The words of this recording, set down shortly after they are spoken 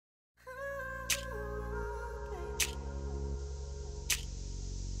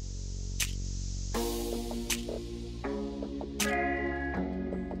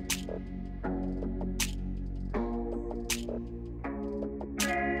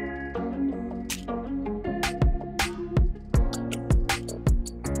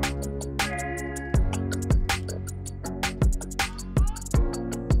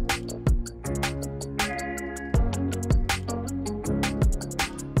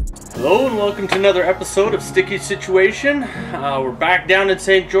Hello and welcome to another episode of Sticky Situation. We're back down in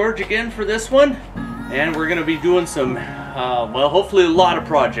St. George again for this one, and we're going to be doing some, well, hopefully a lot of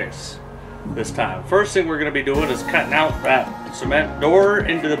projects this time. First thing we're going to be doing is cutting out that cement door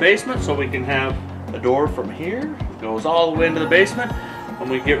into the basement so we can have a door from here. It goes all the way into the basement when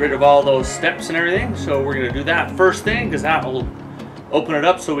we get rid of all those steps and everything. So we're going to do that first thing because that will open it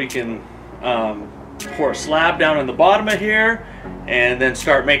up so we can pour a slab down in the bottom of here and then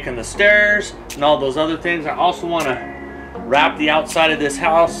start making the stairs and all those other things. I also want to wrap the outside of this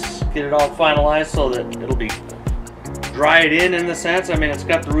house, get it all finalized so that it'll be dried in the sense. I mean, it's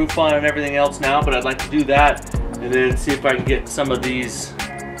got the roof on and everything else now, but I'd like to do that and then see if I can get some of these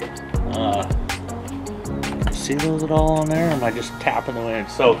see those at all on there? Or am I just tapping the wind?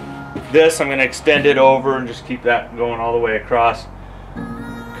 So this I'm going to extend it over and just keep that going all the way across,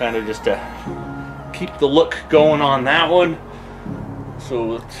 kind of just to keep the look going on that one.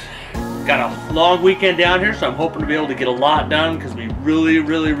 So it's got a long weekend down here, so I'm hoping to be able to get a lot done because we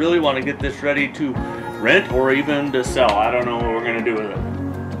really want to get this ready to rent or even to sell. I don't know what we're going to do with it.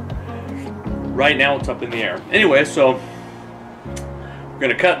 Right now it's up in the air. Anyway, so we're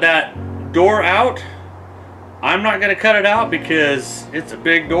going to cut that door out. I'm not going to cut it out because it's a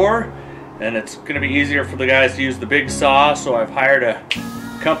big door and it's going to be easier for the guys to use the big saw, so I've hired a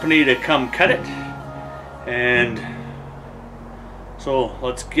company to come cut it. And so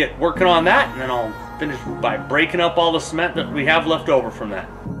let's get working on that, and then I'll finish by breaking up all the cement that we have left over from that.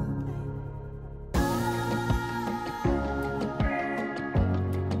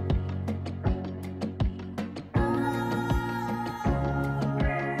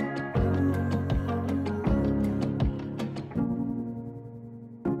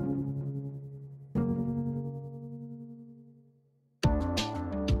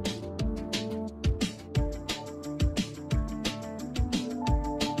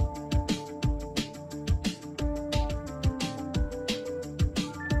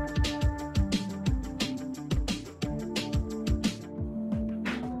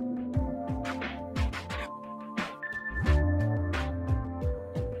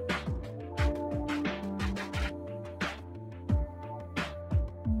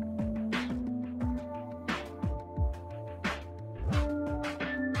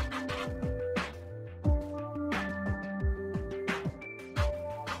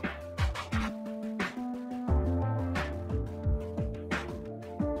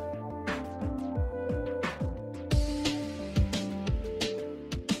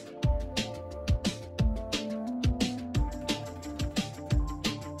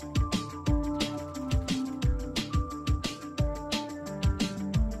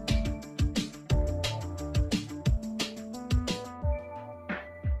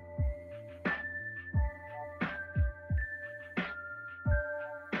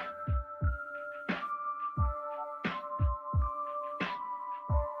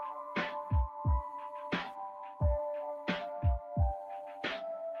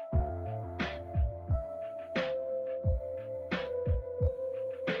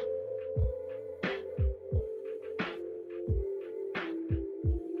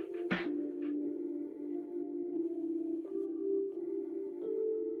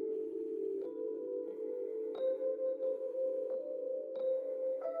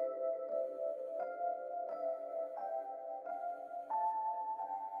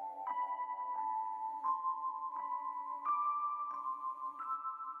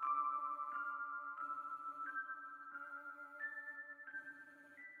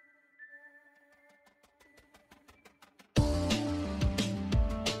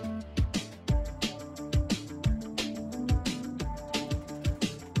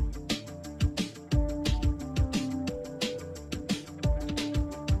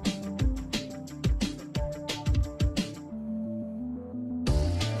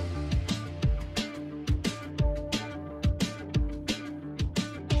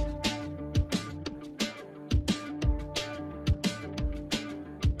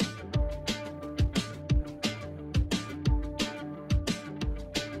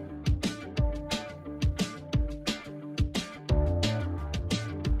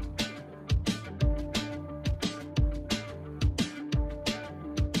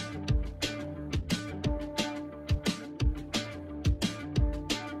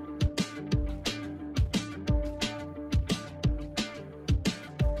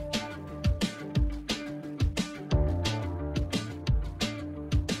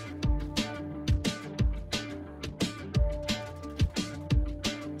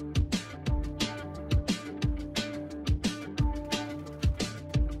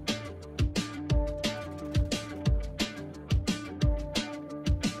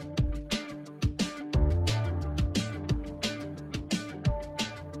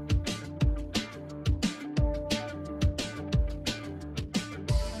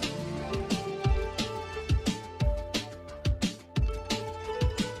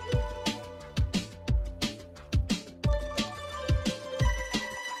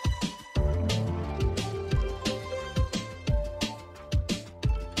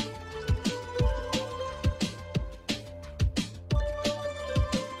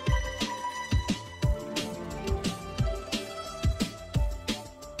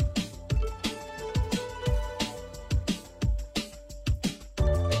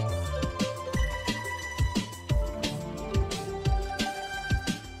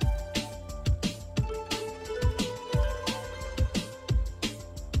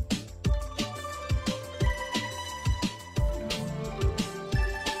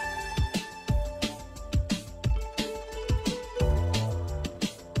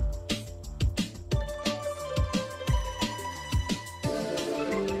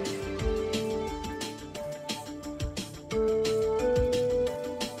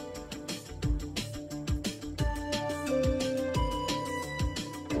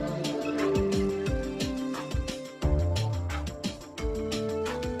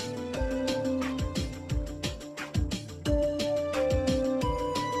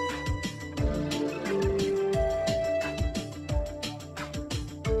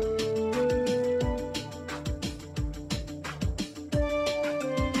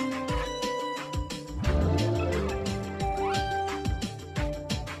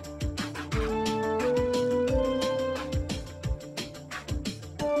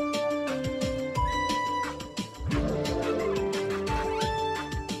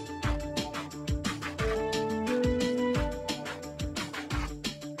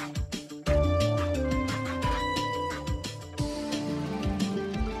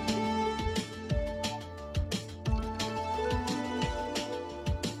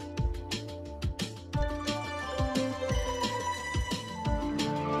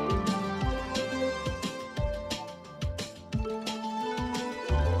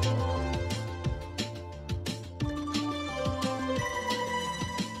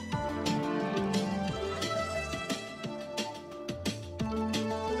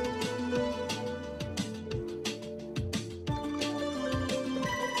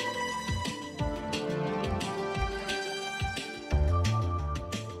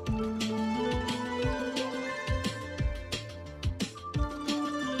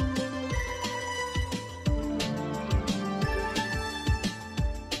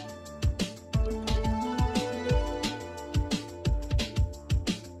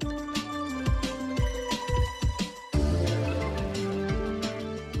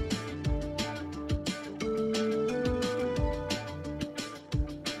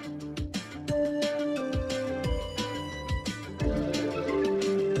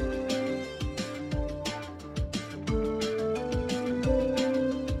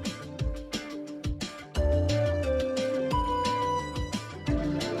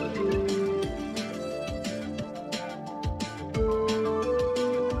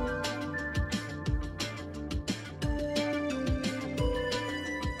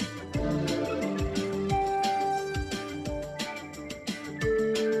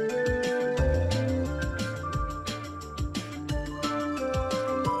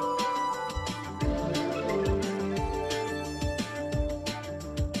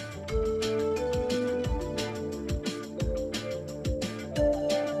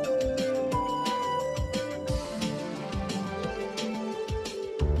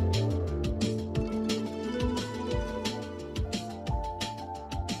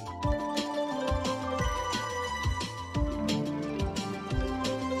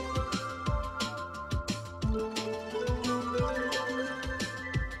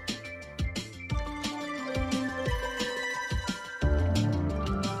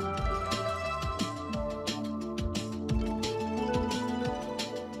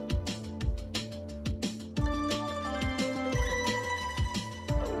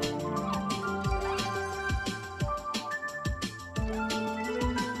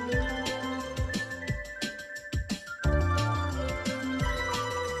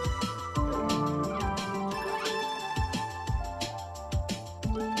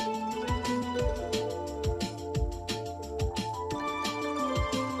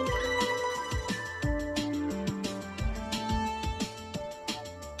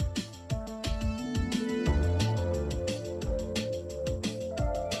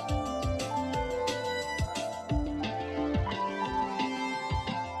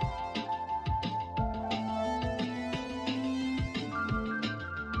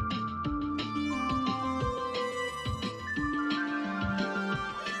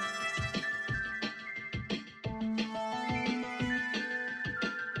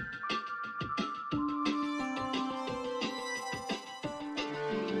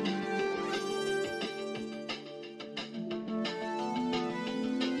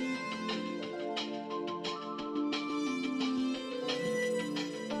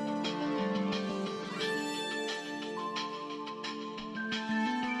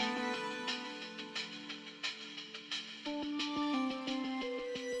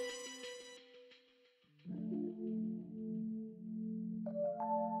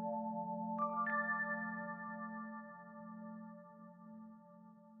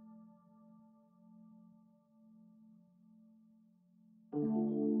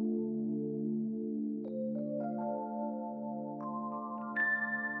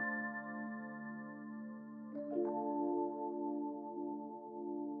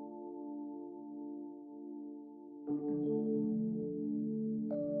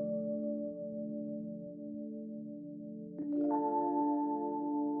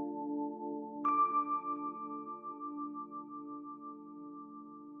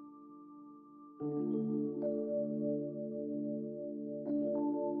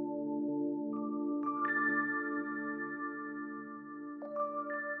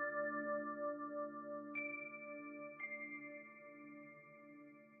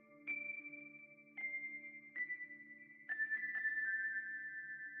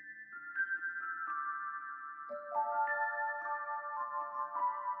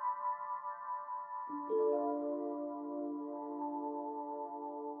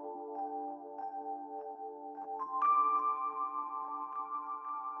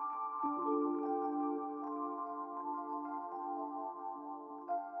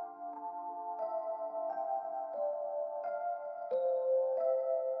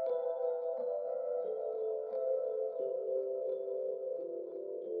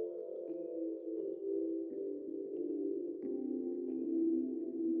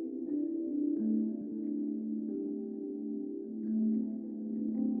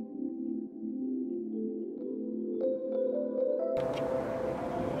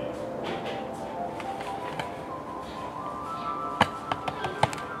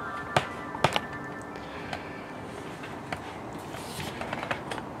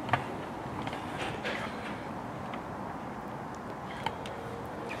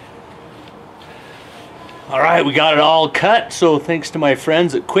 All right, we got it all cut. So thanks to my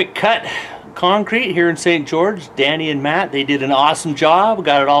friends at Quick Cut Concrete here in St. George, Danny and Matt, they did an awesome job. We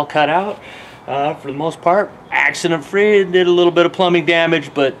got it all cut out for the most part. Accident free, did a little bit of plumbing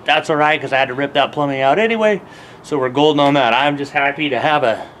damage, but that's all right because I had to rip that plumbing out anyway. So we're golden on that. I'm just happy to have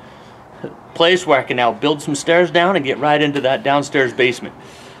a place where I can now build some stairs down and get right into that downstairs basement.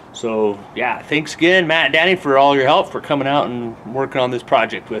 So yeah, thanks again, Matt and Danny, for all your help, for coming out and working on this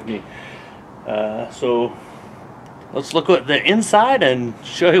project with me. So let's look at the inside and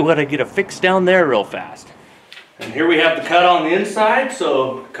show you what I get to fix down there real fast. And here we have the cut on the inside,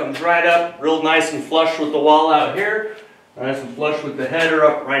 so it comes right up real nice and flush with the wall out here. Nice and flush with the header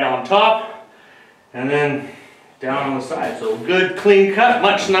up right on top. And then down on the side. So good clean cut,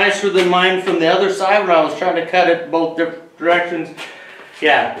 much nicer than mine from the other side when I was trying to cut it both different directions.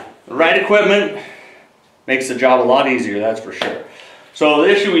 Yeah, the right equipment makes the job a lot easier, that's for sure. So the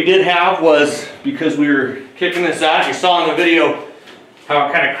issue we did have was because we were kicking this out, you saw in the video how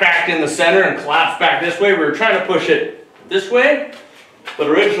it kind of cracked in the center and collapsed back this way. We were trying to push it this way, but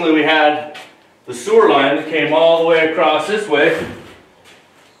originally we had the sewer line that came all the way across this way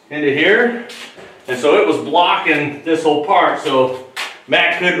into here, and so it was blocking this whole part, so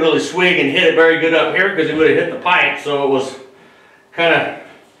Matt couldn't really swing and hit it very good up here because he would have hit the pipe, so it was kind of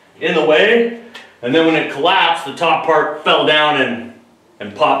in the way. And then when it collapsed, the top part fell down and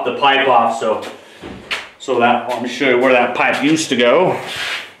popped the pipe off. So that, let me show you where that pipe used to go.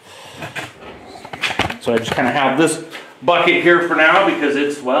 So I just kind of have this bucket here for now because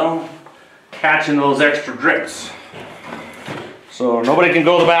it's, well, catching those extra drips. So nobody can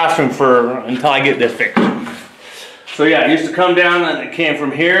go to the bathroom until I get this fixed. So yeah, it used to come down and it came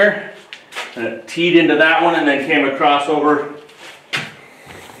from here and it teed into that one and then came across over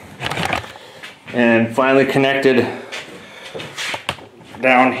and finally connected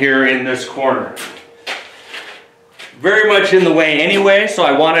down here in this corner. Very much in the way anyway, so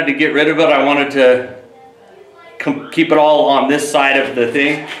I wanted to get rid of it. I wanted to keep it all on this side of the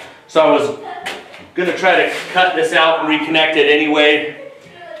thing. So I was gonna try to cut this out and reconnect it anyway,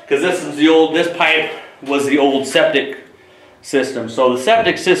 because this pipe was the old septic system. So the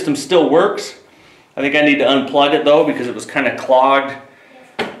septic system still works. I think I need to unplug it though because it was kind of clogged.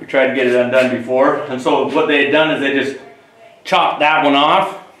 We tried to get it undone before. And so what they had done is they just chopped that one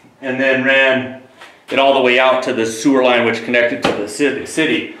off and then ran it all the way out to the sewer line which connected to the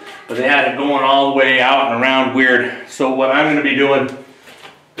city. But they had it going all the way out and around weird. So what I'm going to be doing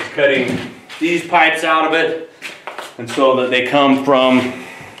is cutting these pipes out of it, and so that they come from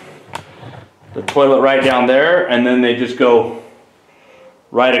the toilet right down there and then they just go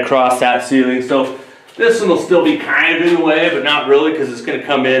right across that ceiling. So this one will still be kind of in the way, but not really, because it's going to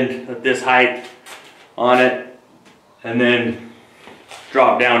come in at this height on it and then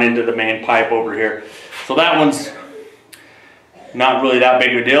drop down into the main pipe over here. So that one's not really that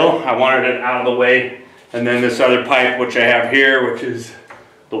big of a deal. I wanted it out of the way. And then this other pipe, which I have here, which is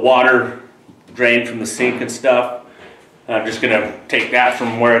the water drain from the sink and stuff. I'm just going to take that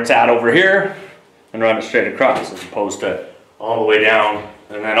from where it's at over here and run it straight across, as opposed to all the way down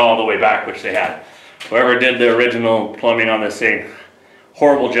and then all the way back, which they had. Whoever did the original plumbing on this thing,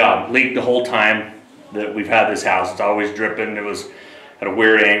 horrible job. Leaked the whole time that we've had this house. It's always dripping. It was at a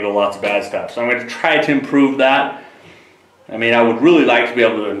weird angle, lots of bad stuff. So I'm going to try to improve that. I mean, I would really like to be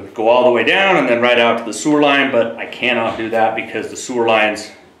able to go all the way down and then right out to the sewer line, but I cannot do that because the sewer line's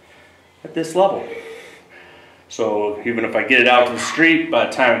at this level. So even if I get it out to the street, by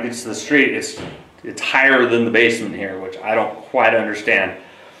the time it gets to the street, it's higher than the basement here, which I don't quite understand.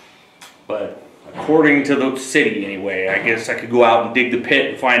 But according to the city anyway, I guess I could go out and dig the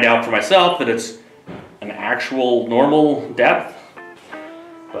pit and find out for myself that it's an actual normal depth.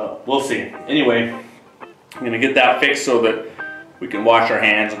 But we'll see. Anyway, I'm gonna get that fixed so that we can wash our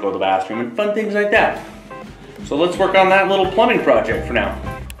hands and go to the bathroom and fun things like that. So let's work on that little plumbing project for now.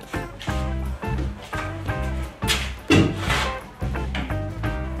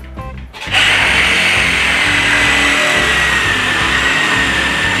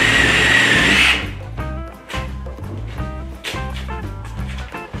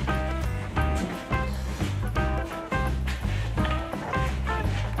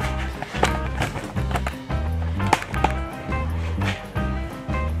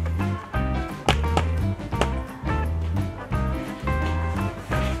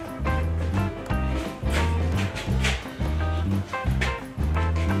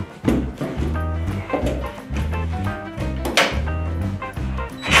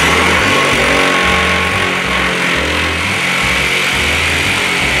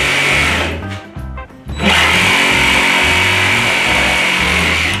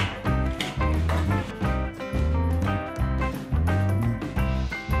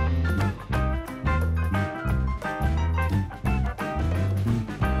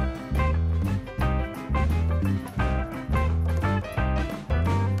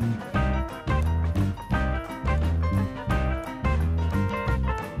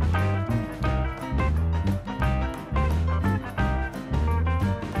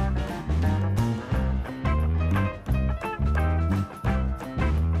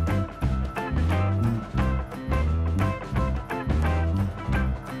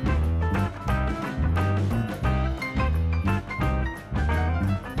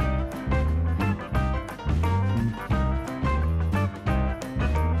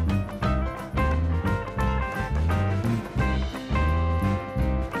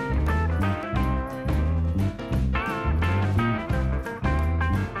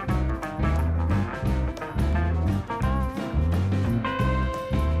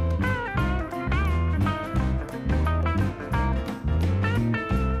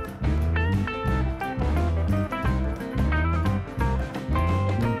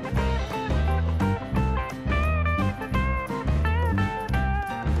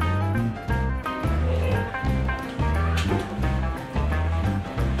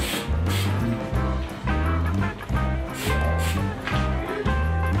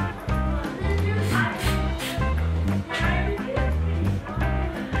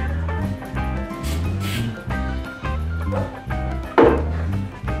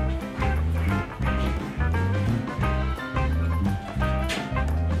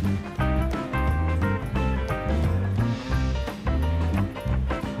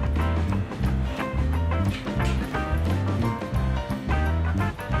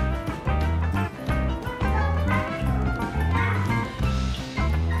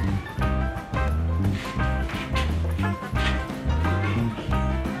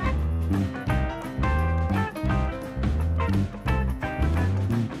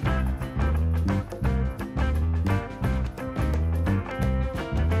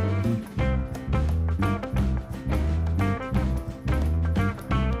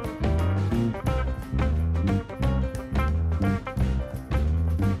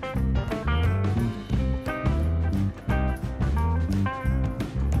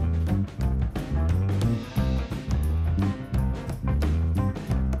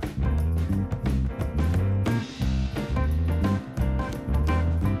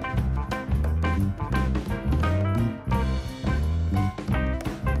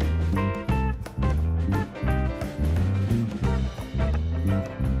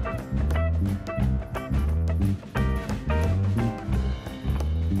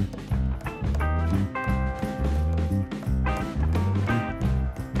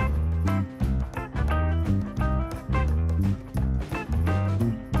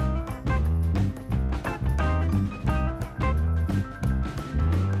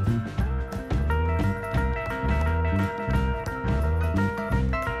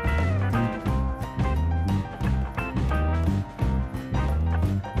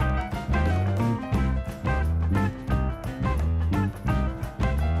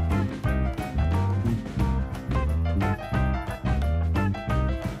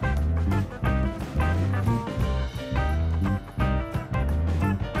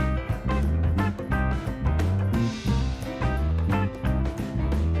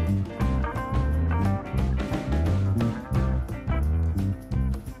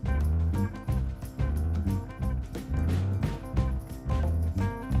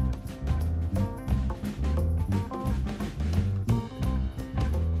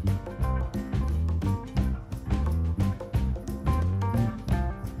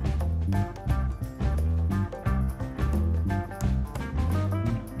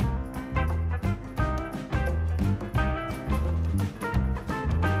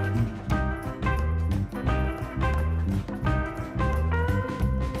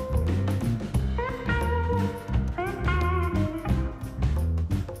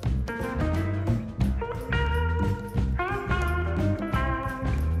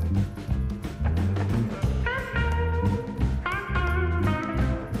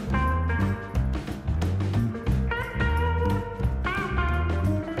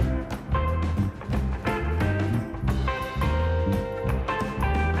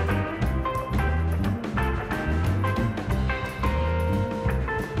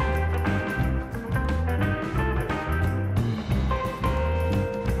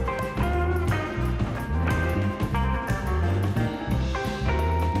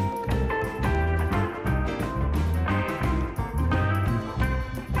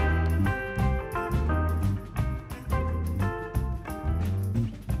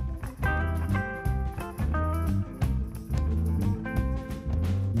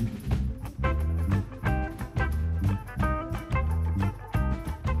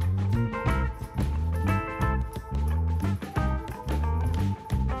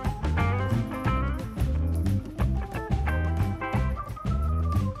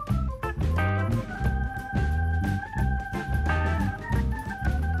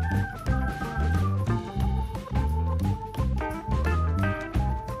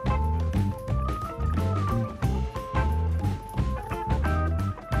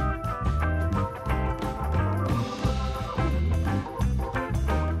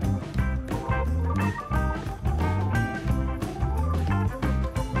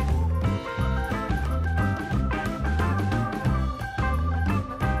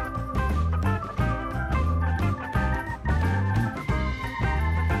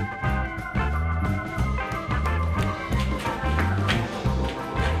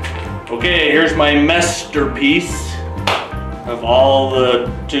 Okay, here's my masterpiece of all the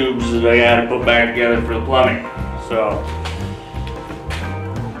tubes that I had to put back together for the plumbing. So,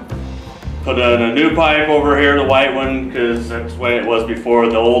 put in a new pipe over here, the white one, because that's the way it was before.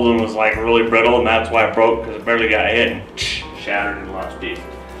 The old one was like really brittle, and that's why it broke, because it barely got hit and shattered and lost pieces.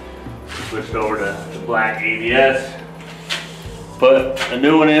 Switched over to black ABS. Put a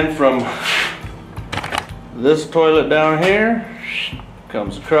new one in from this toilet down here.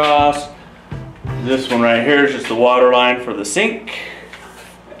 Comes across. This one right here is just the water line for the sink.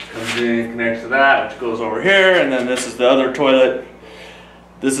 Comes in, connects to that, which goes over here, and then this is the other toilet.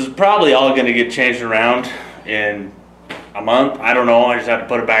 This is probably all going to get changed around in a month. I don't know. I just have to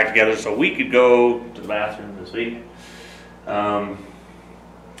put it back together so we could go to the bathroom this week.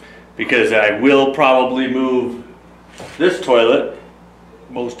 Because I will probably move this toilet.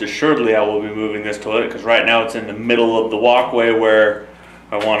 Most assuredly, I will be moving this toilet because right now it's in the middle of the walkway where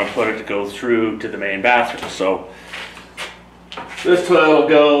I want to put it to go through to the main bathroom. So this toilet will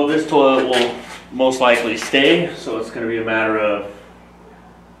go. This toilet will most likely stay. So it's going to be a matter of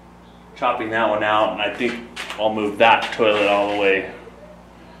chopping that one out, and I think I'll move that toilet all the way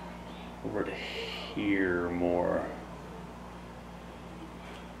over to here more.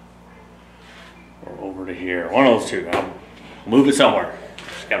 Or over to here. One of those two. I'll move it somewhere.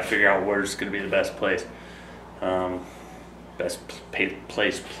 Just got to figure out where's going to be the best place. Best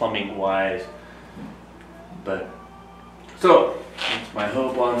place plumbing wise. But so that's my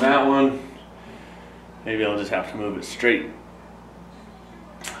hope on that one. Maybe I'll just have to move it straight.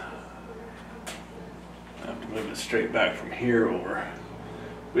 I have to move it straight back from here over.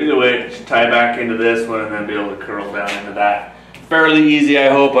 Either way, it should tie back into this one and then be able to curl down into that. Fairly easy, I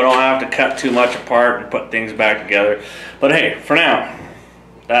hope. I don't have to cut too much apart and put things back together. But hey, for now,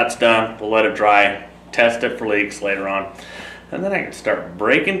 that's done. We'll let it dry, test it for leaks later on. And then I can start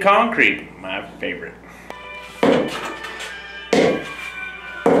breaking concrete, my favorite.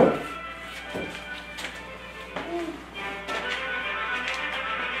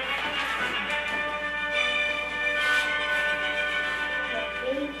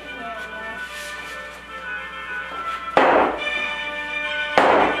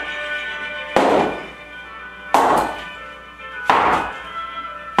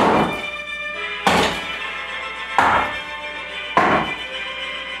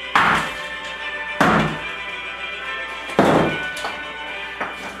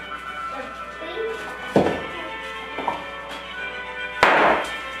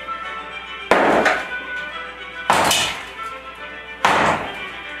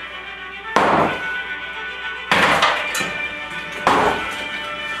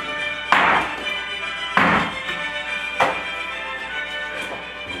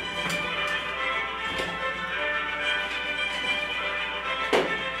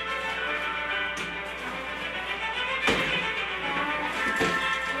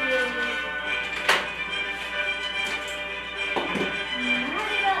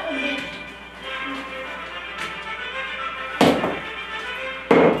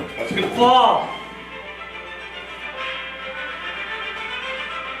 Fall.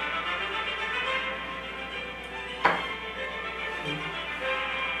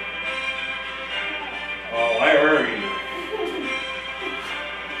 Oh, where are you?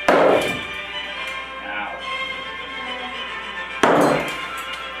 Ow.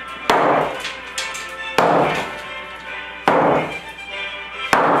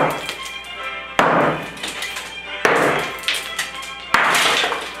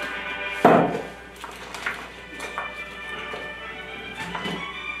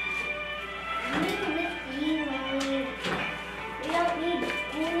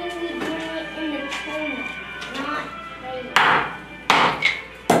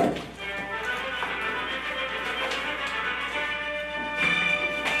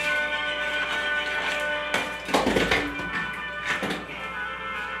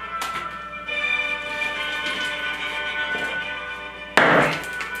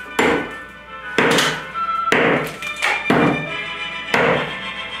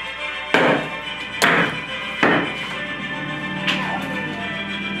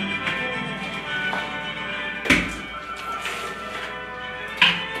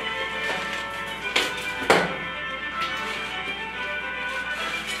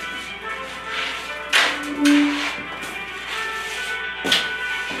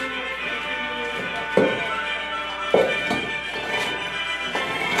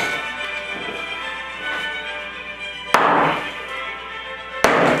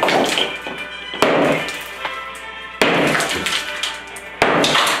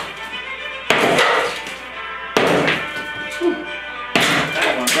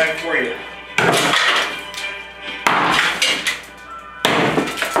 for you.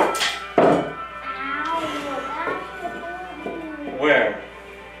 Where?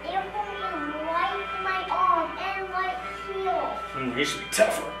 It will right my arm and right heel. You should be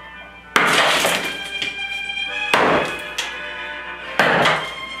tougher.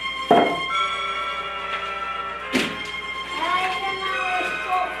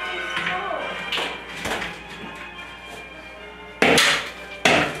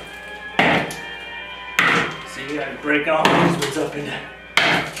 See, I break all these ones up into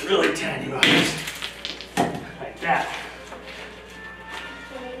really tiny bites. Like that.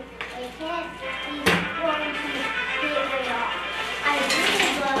 I can't be going to get it off. I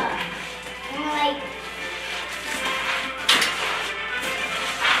really and like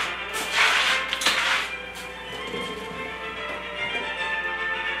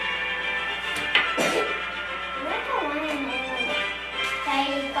where's the one in there? I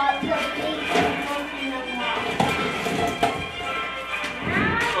got the big one in the wall.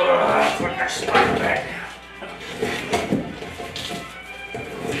 Ugh, put your stuff back.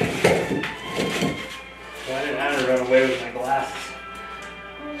 Why did I run away with my glasses?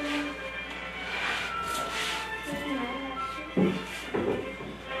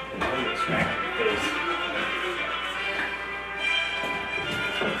 I'm gonna smack your face.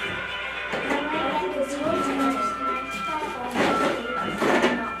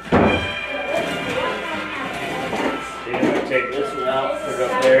 So you're gonna take this one out, put it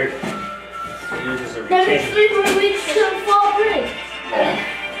up there, use as a Then retainer. it's 3 more weeks till fall break.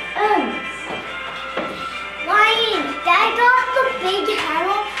 Lion, Dad got the big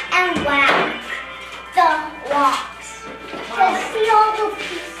hammer and whack the rocks. Just see all the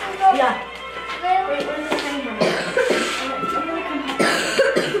pieces of Wait, where's the tiny hammer? I'm gonna come help.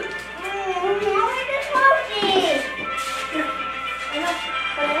 Now we're just smoking. I know,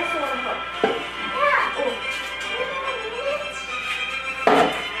 but I also want to help. Yeah. Oh.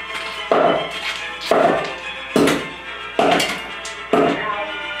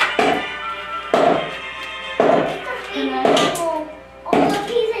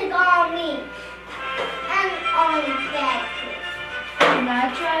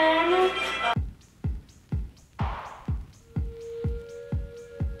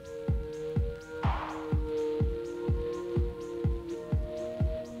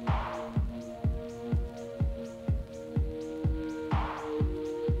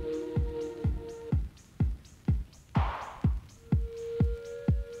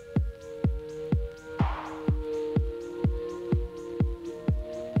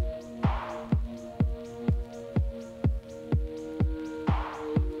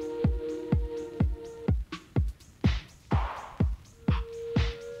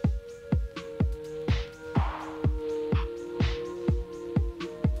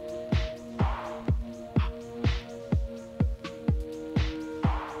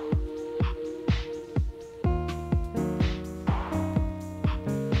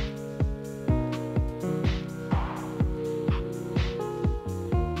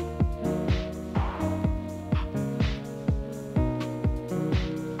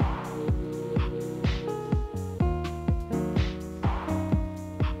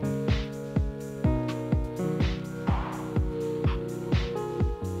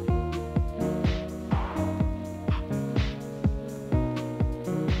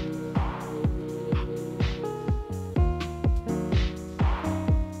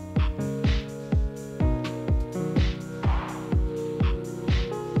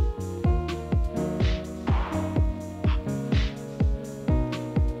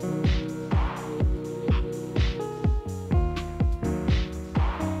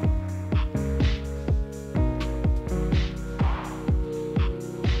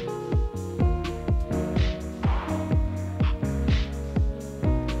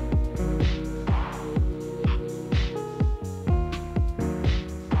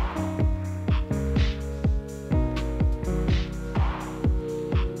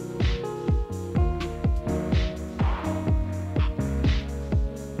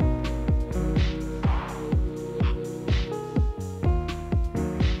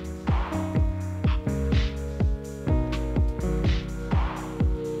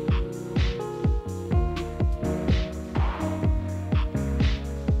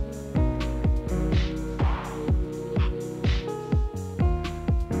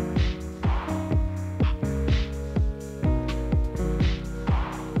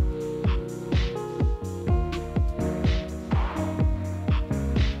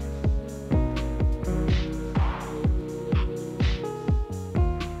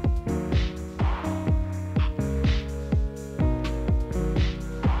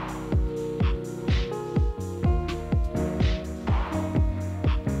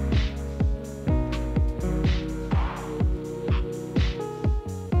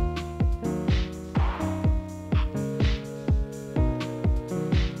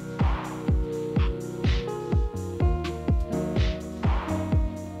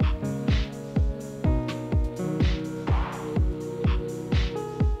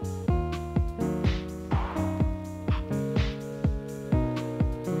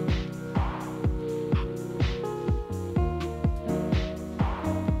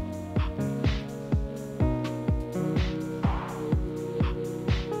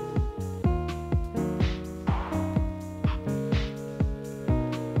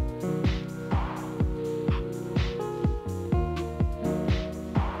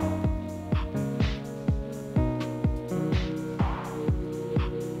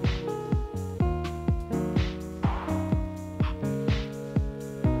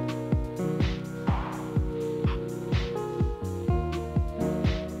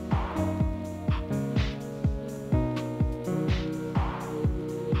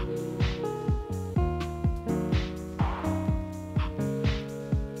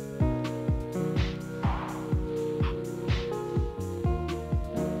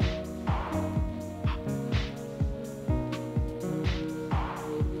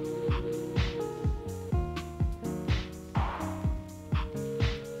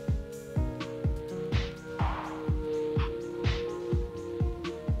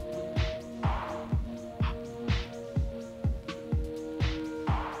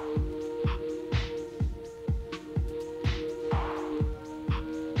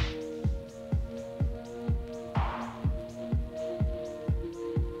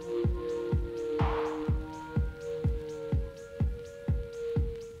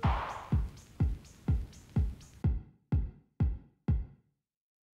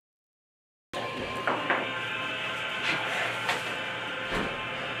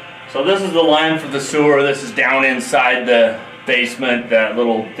 So this is the line for the sewer. This is down inside the basement, that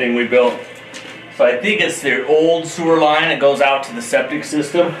little thing we built. So I think it's the old sewer line. It goes out to the septic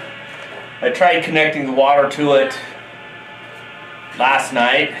system. I tried connecting the water to it last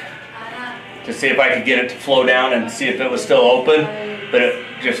night to see if I could get it to flow down and see if it was still open, but it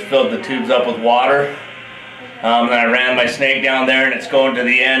just filled the tubes up with water. And I ran my snake down there and it's going to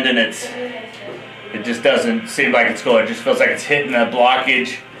the end, and it just doesn't seem like it's going. It just feels like it's hitting a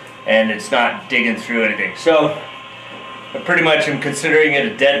blockage and it's not digging through anything. So I pretty much am considering it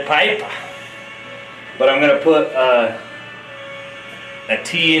a dead pipe, but I'm going to put a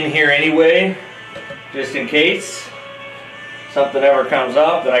T in here anyway, just in case something ever comes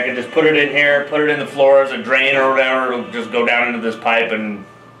up, that I can just put it in here, put it in the floor as a drain or whatever. It'll just go down into this pipe and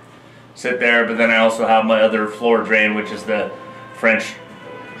sit there. But then I also have my other floor drain, which is the French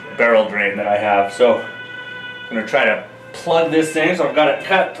barrel drain that I have. So I'm going to try to plug this thing. So I've got it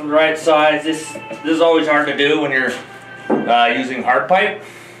cut to the right size. This is always hard to do when you're using hard pipe,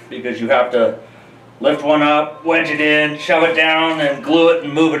 because you have to lift one up, wedge it in, shove it down, and glue it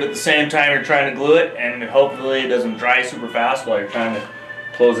and move it at the same time you're trying to glue it, and hopefully it doesn't dry super fast while you're trying to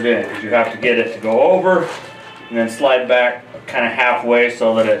close it in, because you have to get it to go over and then slide back kind of halfway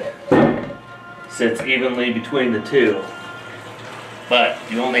so that it sits evenly between the two. But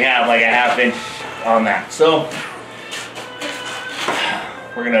you only have like a ½ inch on that. So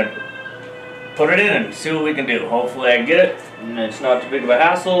we're gonna put it in and see what we can do. Hopefully I can get it and it's not too big of a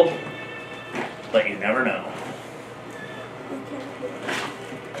hassle, but you never know.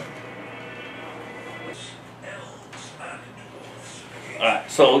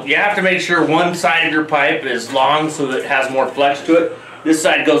 Alright, so you have to make sure one side of your pipe is long so that it has more flex to it. This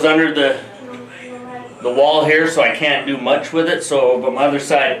side goes under the wall here, so I can't do much with it. But my other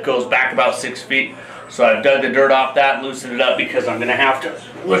side goes back about 6 feet. So I've dug the dirt off that, loosened it up, because I'm going to have to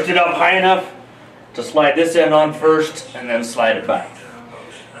lift it up high enough to slide this end on first and then slide it back.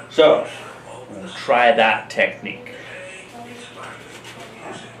 So I'm going to try that technique.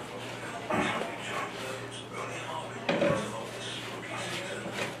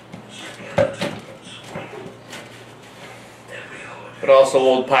 But also,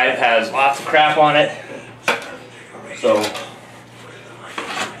 old pipe has lots of crap on it, so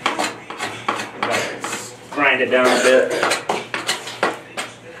let's grind it down a bit.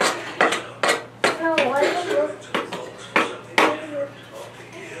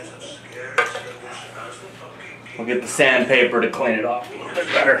 We'll get the sandpaper to clean it off a little bit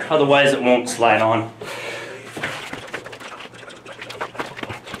better, otherwise it won't slide on.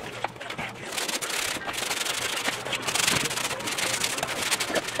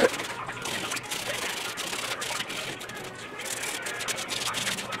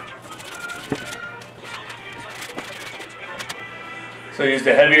 So I used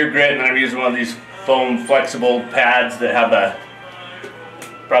a heavier grit, and I'm using one of these foam flexible pads that have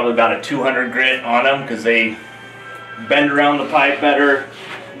probably about a 200 grit on them, because they bend around the pipe better,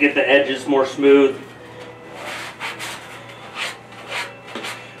 get the edges more smooth.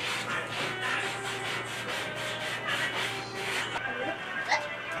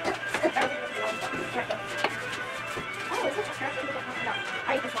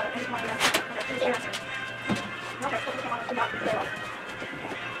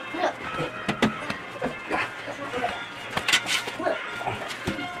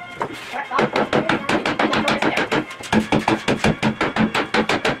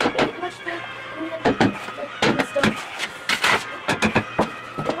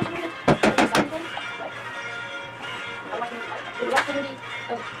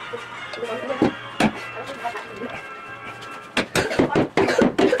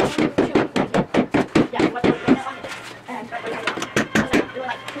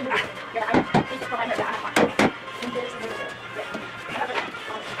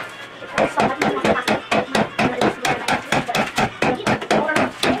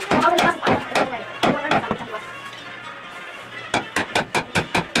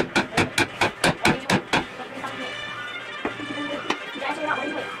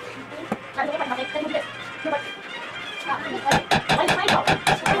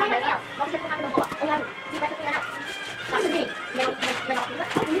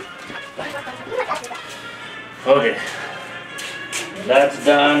 Okay, that's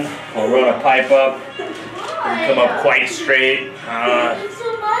done. We'll run a pipe up. It'll come up quite straight.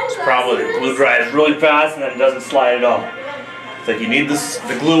 It's probably glue dries really fast and then it doesn't slide at all. It's like you need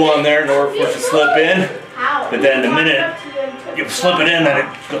the glue on there in order for it to slip in, but then the minute you slip it in, then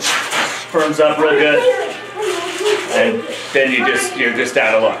it goes, firms up real good, and then you're just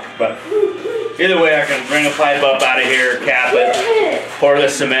out of luck. But Either way, I can bring a pipe up out of here, cap it, pour the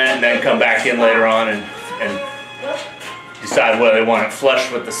cement, and then come back in later on and decide whether they want it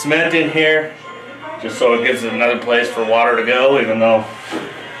flush with the cement in here, just so it gives it another place for water to go, even though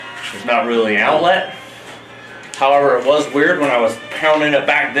there's not really an outlet. However, it was weird when I was pounding it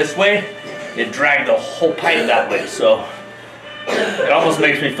back this way, it dragged the whole pipe that way, so it almost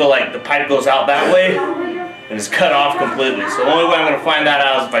makes me feel like the pipe goes out that way and it's cut off completely. So the only way I'm going to find that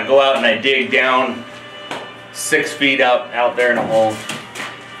out is if I go out and I dig down 6 feet out there in a hole,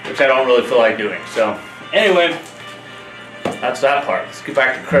 which I don't really feel like doing. So anyway, that's that part. Let's get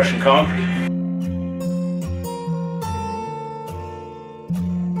back to crushing concrete.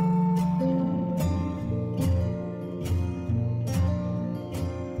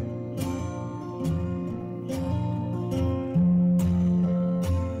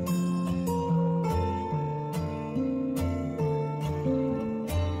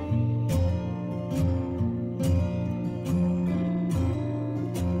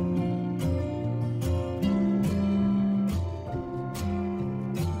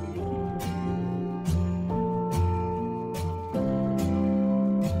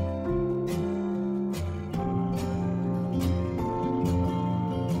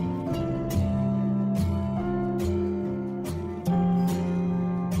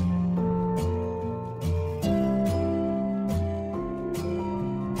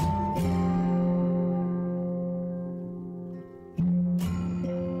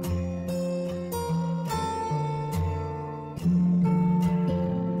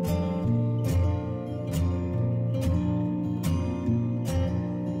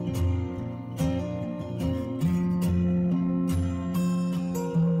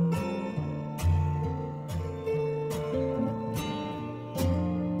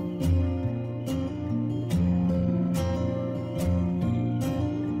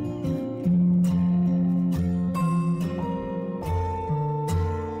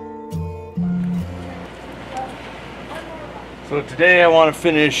 So today I want to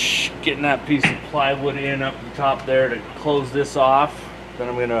finish getting that piece of plywood in up the top there to close this off. Then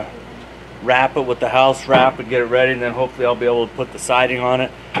I'm going to wrap it with the house wrap and get it ready, and then hopefully I'll be able to put the siding on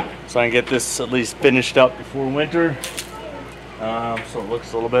it so I can get this at least finished up before winter. So it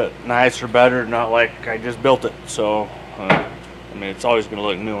looks a little bit nicer, better, not like I just built it. So, I mean, it's always going to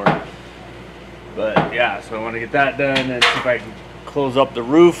look newer. But yeah, so I want to get that done and see if I can close up the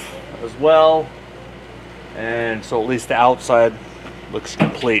roof as well. And so at least the outside looks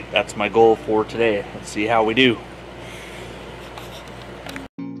complete. That's my goal for today. Let's see how we do.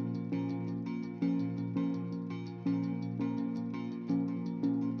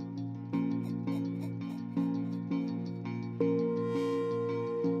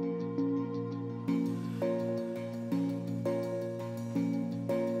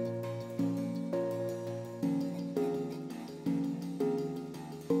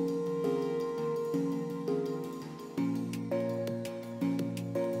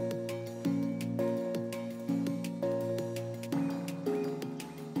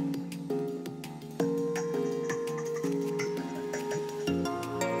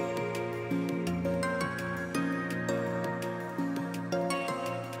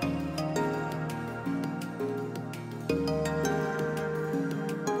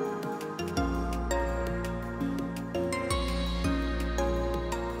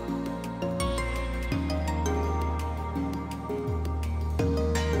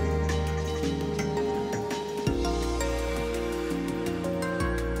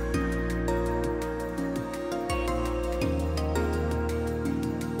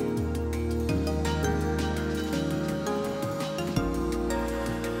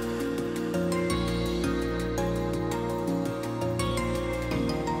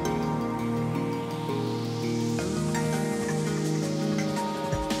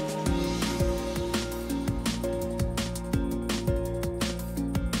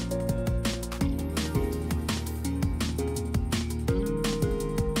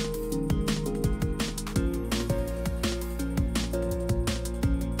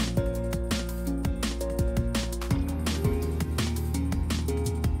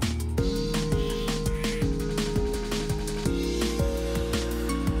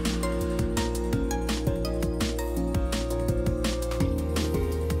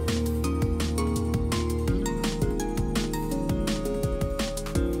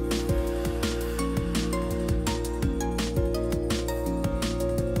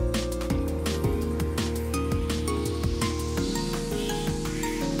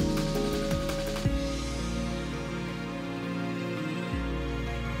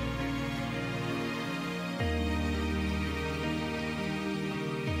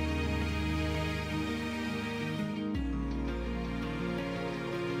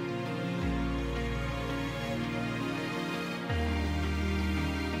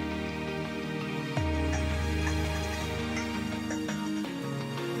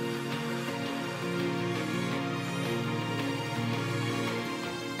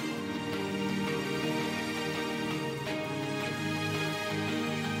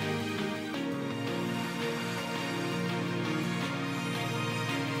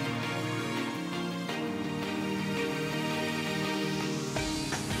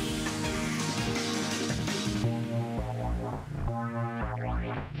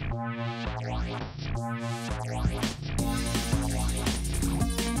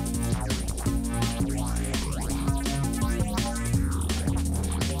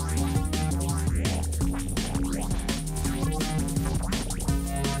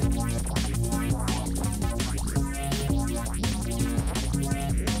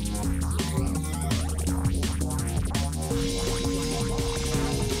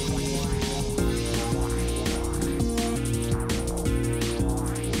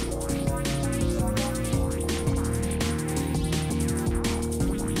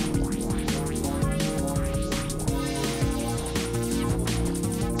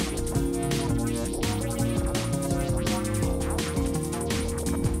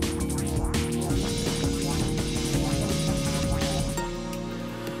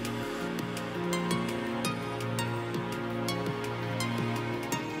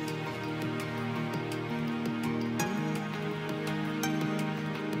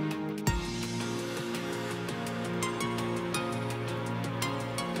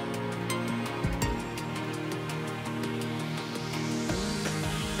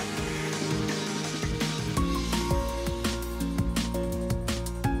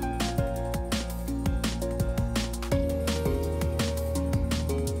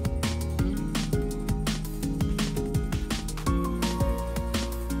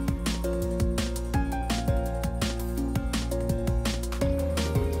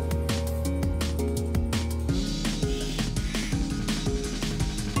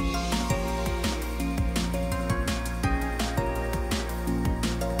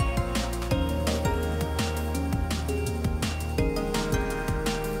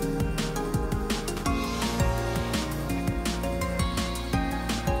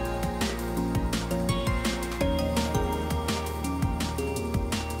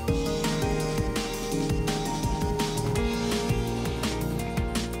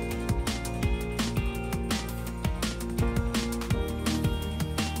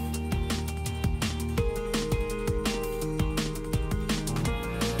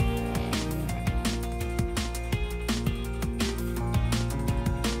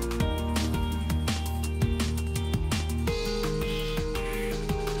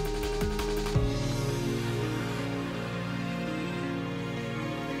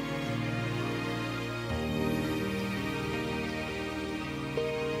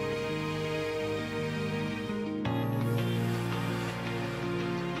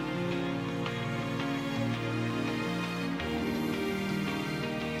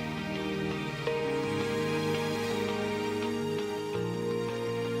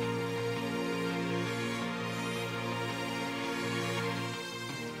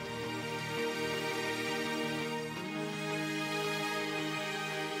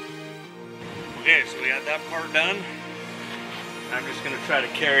 Okay, so we got that part done. I'm just gonna try to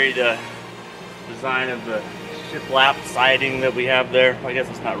carry the design of the shiplap siding that we have there. I guess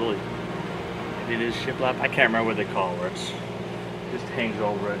it's not really, maybe it is shiplap. I can't remember what they call it, where it's just hangs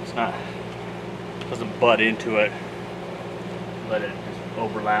over it. It's not, doesn't butt into it, but it just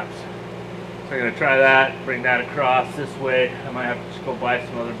overlaps. So I'm gonna try that, bring that across this way. I might have to just go buy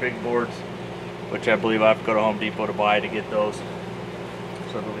some other big boards, which I believe I have to go to Home Depot to buy to get those,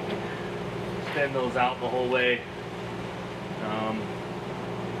 so that we can extend those out the whole way.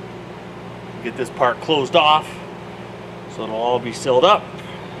 Get this part closed off so it'll all be sealed up.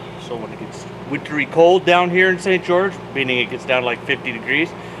 So when it gets wintry cold down here in St. George, meaning it gets down to like 50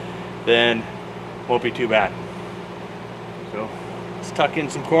 degrees, then it won't be too bad. So let's tuck in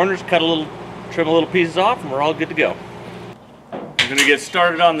some corners, trim a little pieces off, and we're all good to go. I'm gonna get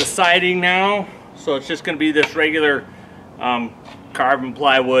started on the siding now. So it's just gonna be this regular carbon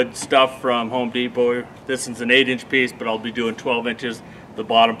plywood stuff from Home Depot. This is an 8-inch piece, but I'll be doing 12 inches. The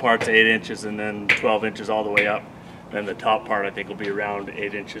bottom part's 8 inches and then 12 inches all the way up. And the top part I think will be around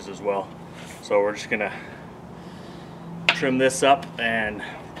 8 inches as well. So we're just gonna trim this up and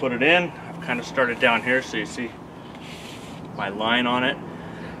put it in. I've kind of started down here so you see my line on it.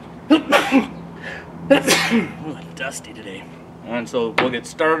 Ooh, dusty today. And so we'll get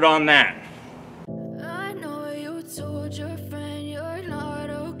started on that. I know you told your friend you're not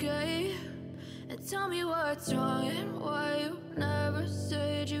okay, and tell me what's wrong and why you never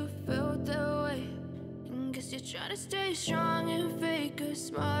said you felt that way. And guess you're trying to stay strong and fake a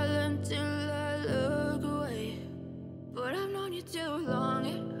smile until I look away. But I've known you too long,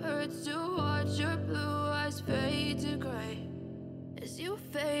 it hurts to watch your blue eyes fade to gray as you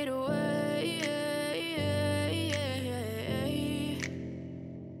fade away,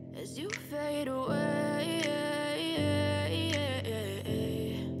 as you fade away.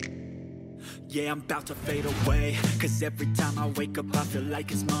 Yeah, I'm about to fade away, cause every time I wake up I feel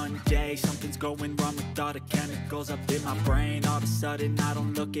like it's Monday. Something's going wrong with all the chemicals up in my brain. All of a sudden I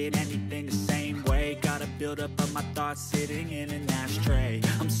don't look at anything the same way. Got a buildup of my thoughts sitting in an ashtray.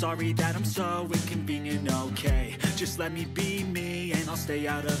 I'm sorry that I'm so inconvenient, okay. Just let me be me and I'll stay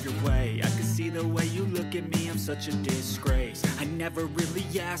out of your way. I can see the way you look at me, I'm such a disgrace. I never really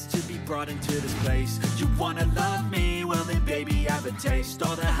asked to be brought into this place. You wanna love me? Well then baby have a taste.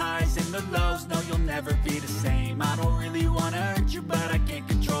 All the highs and the lows, no you'll never be the same. I don't really wanna hurt you but I can't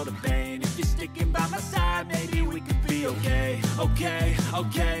control the pain. If you're sticking by my side maybe we could be okay.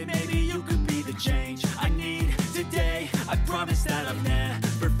 Okay, maybe you could be the change I need today. I promise that I've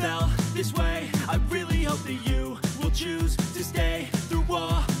never felt this way. I really hope that you will choose to stay through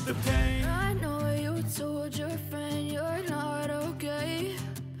all the pain. I know you told your friend you're not okay,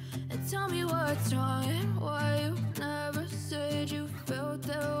 and tell me what's wrong and why you never said you felt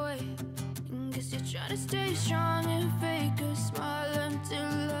that way. And guess you're trying to stay strong and fake a smile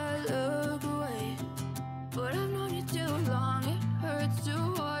until I look away. But I've known you too long, it hurts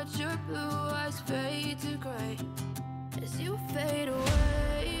to watch your blue eyes fade to gray as you fade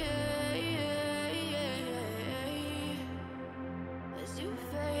away, as you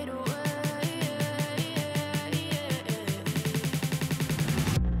fade away,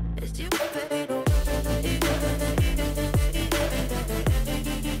 as you fade away.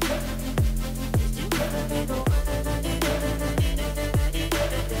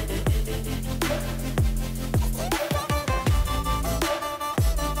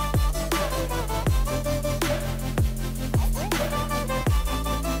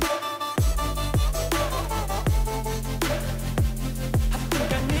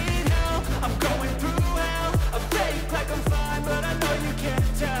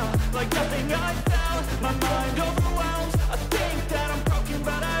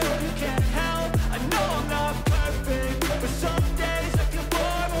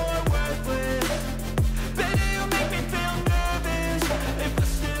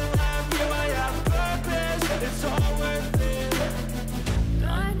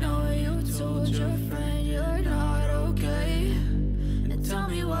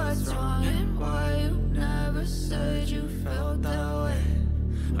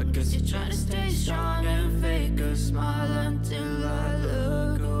 You're trying to stay strong and fake a smile until I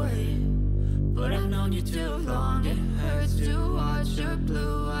look away. But I've known you too long, it hurts to watch your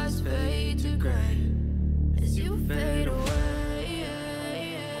blue eyes fade to gray as you fade away,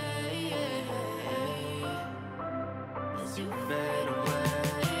 as you fade away,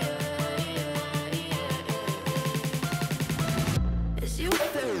 as you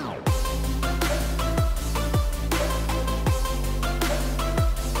fade away.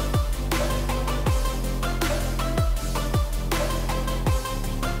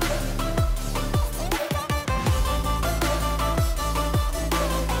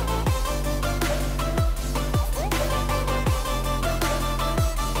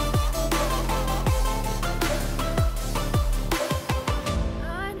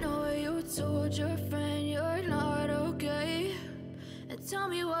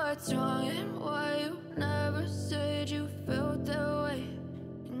 what's wrong and why you never said you felt that way.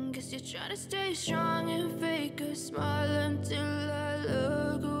 And guess you're trying to stay strong and fake a smile until I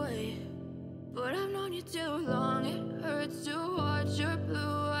look away. But I've known you too long, it hurts to watch your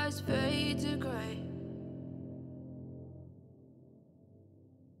blue eyes fade to gray.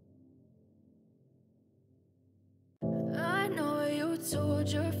 I know you told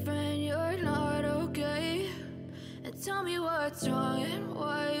your friend you're not okay, and tell me what's wrong and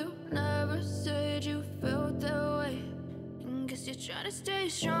why you never said you felt that way. And guess you're trying to stay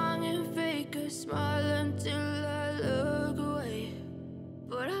strong and fake a smile until I look away.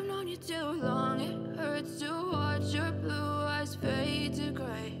 But I've known you too long, it hurts to watch your blue eyes fade to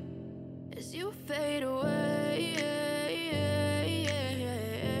gray as you fade away,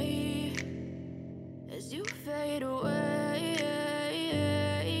 as you fade away.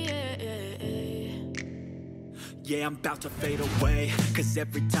 Yeah, I'm about to fade away, cause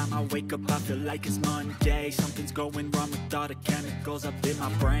every time I wake up I feel like it's Monday. Something's going wrong with all the chemicals up in my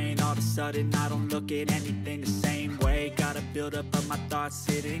brain. All of a sudden I don't look at anything the same way. Gotta build up of my thoughts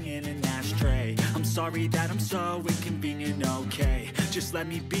sitting in an ashtray. I'm sorry that I'm so inconvenient, okay. Just let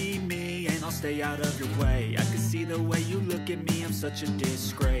me be me and I'll stay out of your way. I can see the way you look at me, I'm such a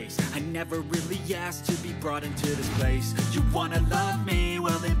disgrace. I never really asked to be brought into this place. You wanna love me?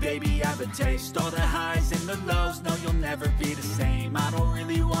 Well then baby I have a taste. All the highs and the lows, no you'll never be the same. I don't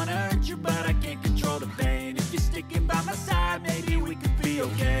really wanna hurt you but I can't control the pain. If you're sticking by my side maybe we could be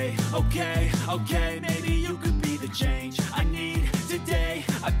okay. Okay, maybe you could be the change I need today.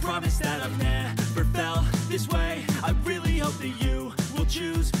 I promise that I've never felt this way. I really hope that you will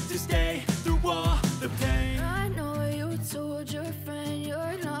choose to stay through all the pain. I know you told your friend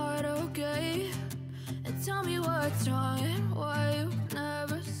you're not okay, and tell me what's wrong and why you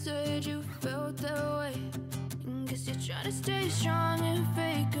never said you felt that way. And guess you're trying to stay strong and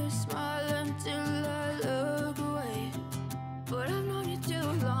fake a smile until I look away. But I've known you too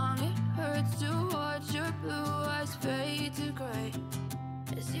long, it hurts to watch your blue eyes fade to gray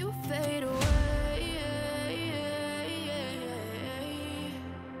as you fade away,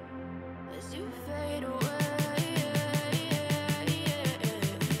 as you fade away,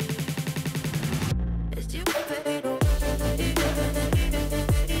 as you fade away.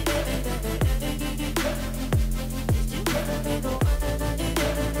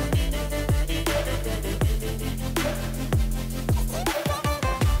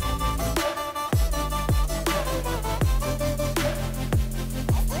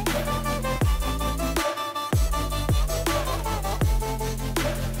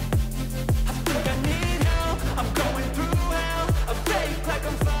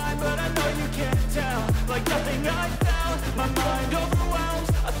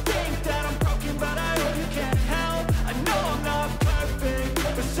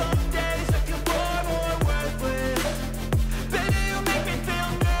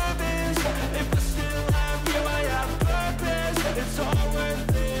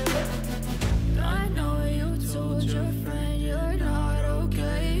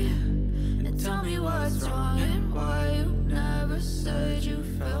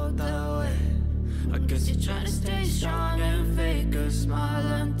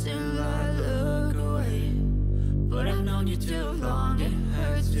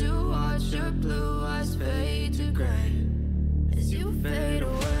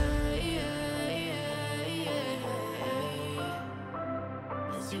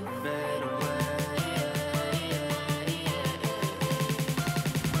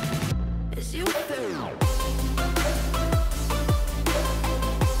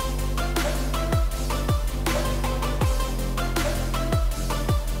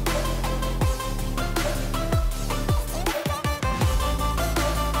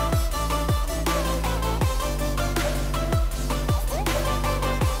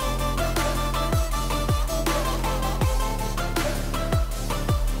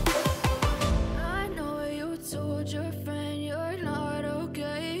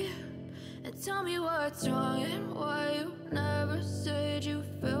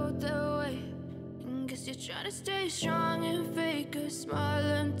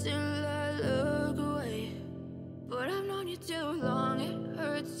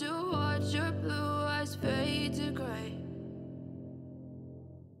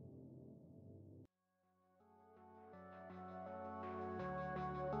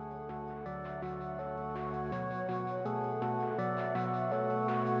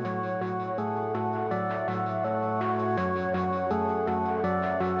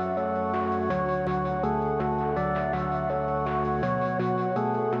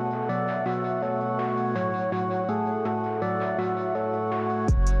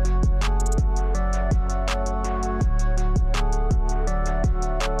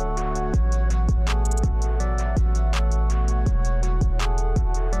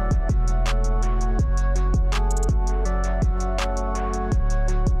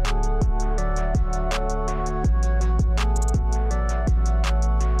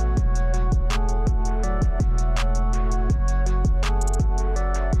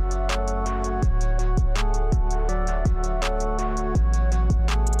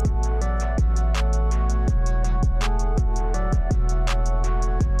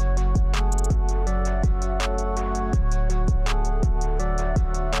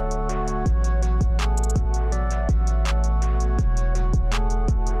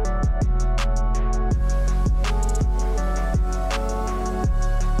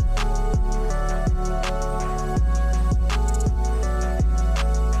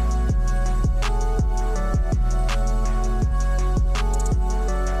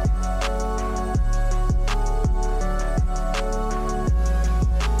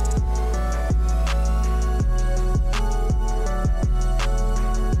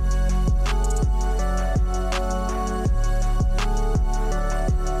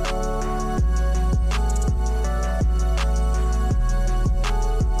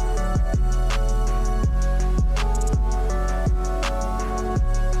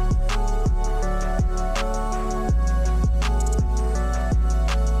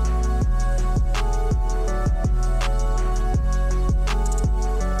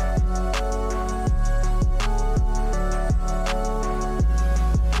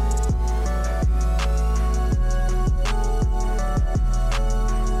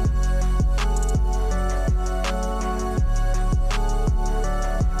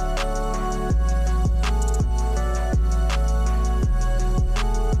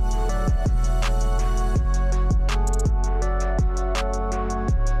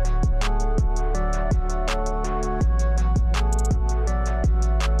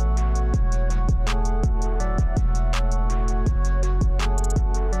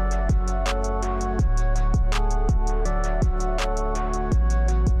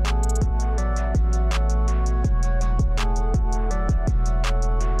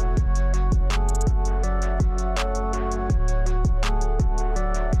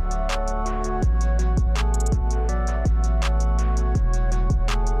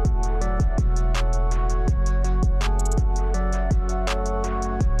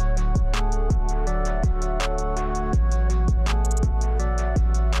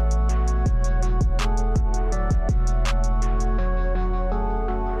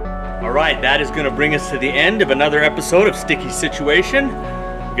 All right, that is going to bring us to the end of another episode of Sticky Situation.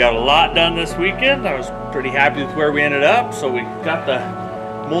 We got a lot done this weekend. I was pretty happy with where we ended up. So we got the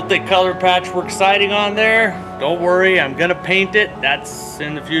multicolored patchwork siding on there. Don't worry, I'm going to paint it. That's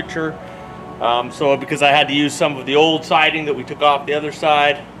in the future. So because I had to use some of the old siding that we took off the other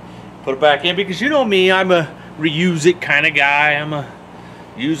side, put it back in, because you know me, I'm a reuse it kind of guy. I'm a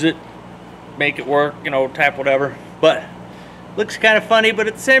use it, make it work, you know, type whatever. But looks kind of funny, but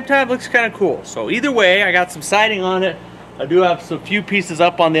at the same time looks kind of cool. So either way, I got some siding on it. I do have some few pieces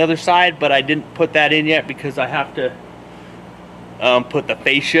up on the other side, but I didn't put that in yet because I have to put the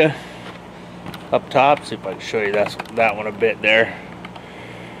fascia up top. See if I can show you that one a bit there.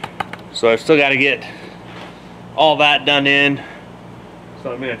 So I've still got to get all that done in.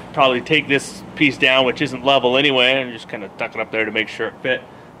 So I'm going to probably take this piece down, which isn't level anyway, and just kind of tuck it up there to make sure it fit.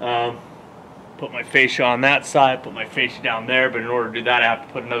 Put my fascia on that side, put my fascia down there, but in order to do that I have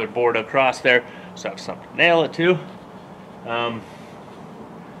to put another board across there, so I have something to nail it to. So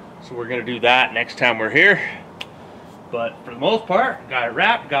we're going to do that next time we're here. But for the most part, got it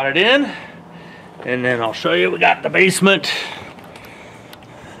wrapped, got it in, and then I'll show you we got the basement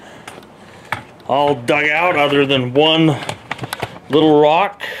all dug out other than one little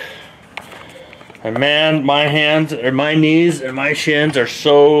rock. And man, my hands or my knees and my shins are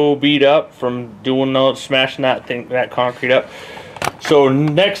so beat up from doing smashing that concrete up. So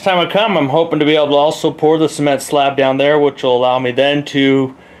next time I come, I'm hoping to be able to also pour the cement slab down there, which will allow me then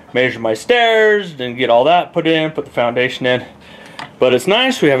to measure my stairs and get all that put in, put the foundation in. But it's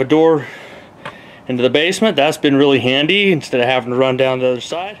nice, we have a door into the basement. That's been really handy instead of having to run down the other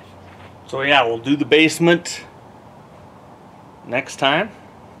side. So yeah, we'll do the basement next time.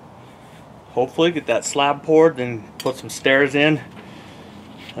 Hopefully get that slab poured, then put some stairs in.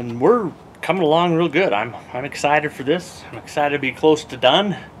 And we're coming along real good. I'm excited for this. I'm excited to be close to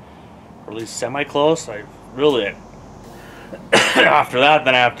done, or at least semi-close. I really, after that,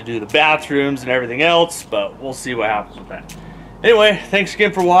 then I have to do the bathrooms and everything else, but we'll see what happens with that. Anyway, thanks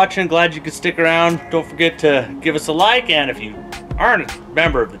again for watching. Glad you could stick around. Don't forget to give us a like, and if you aren't a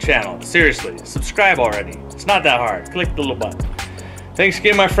member of the channel, seriously, subscribe already. It's not that hard. Click the little button. Thanks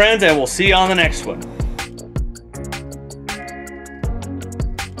again, my friends, and we'll see you on the next one.